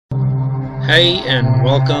Hey and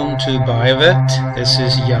welcome to Biovet. This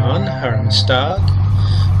is Jan Hermstad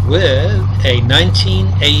with a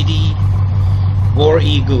 1980 War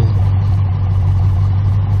Eagle.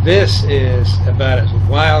 This is about as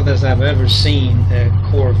wild as I've ever seen a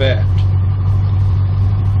Corvette.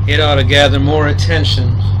 It ought to gather more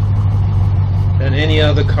attention than any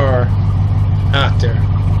other car out there.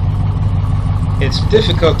 It's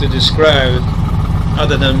difficult to describe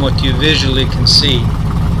other than what you visually can see.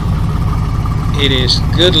 It is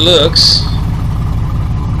good looks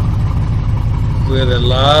with a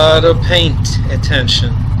lot of paint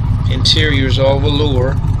attention. Interior's all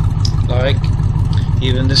velour, like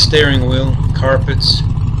even the steering wheel, carpets.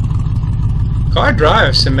 Car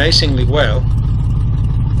drives amazingly well,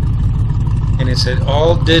 and it's an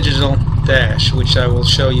all digital dash, which I will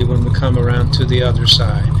show you when we come around to the other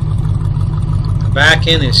side. The back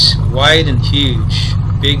end is wide and huge,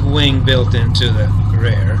 big wing built into the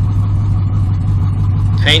rear.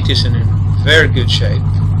 Paint is in very good shape,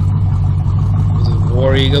 with the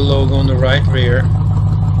War Eagle logo on the right rear,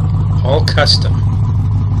 all custom.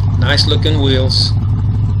 Nice looking wheels,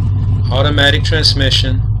 automatic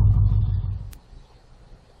transmission,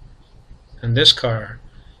 and this car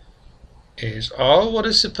is all what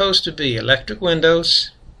it's supposed to be. Electric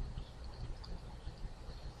windows,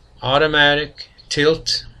 automatic,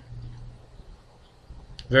 tilt,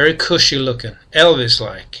 very cushy looking, Elvis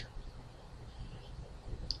like.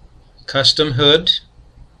 Custom hood,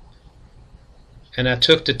 and I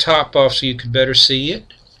took the top off so you could better see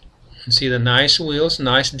it and see the nice wheels,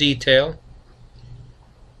 nice detail.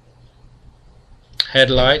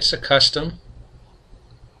 Headlights are custom,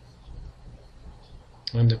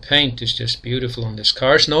 and the paint is just beautiful on this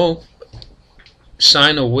car. There's no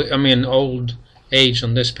sign of old age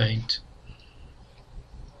on this paint.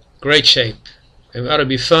 Great shape. It ought to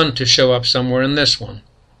be fun to show up somewhere in this one.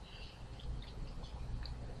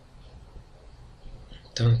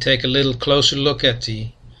 Don't take a little closer look at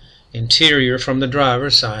the interior from the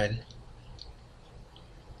driver's side.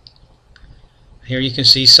 Here you can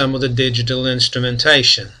see some of the digital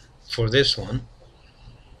instrumentation for this one.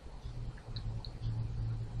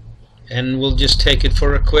 And we'll just take it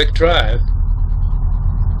for a quick drive.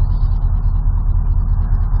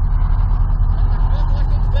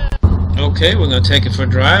 Okay, we're going to take it for a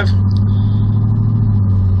drive.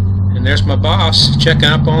 And there's my boss checking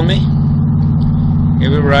up on me. Here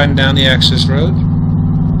we're riding down the access road.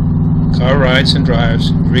 Car rides and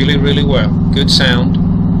drives really, really well. Good sound.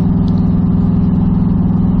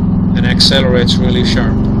 And accelerates really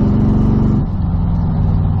sharp.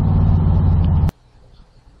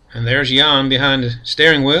 And there's Jan behind the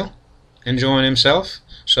steering wheel, enjoying himself.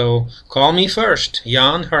 So call me first,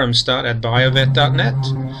 Jan Hermstad at biovet.net,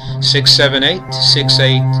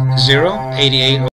 678-680-8800.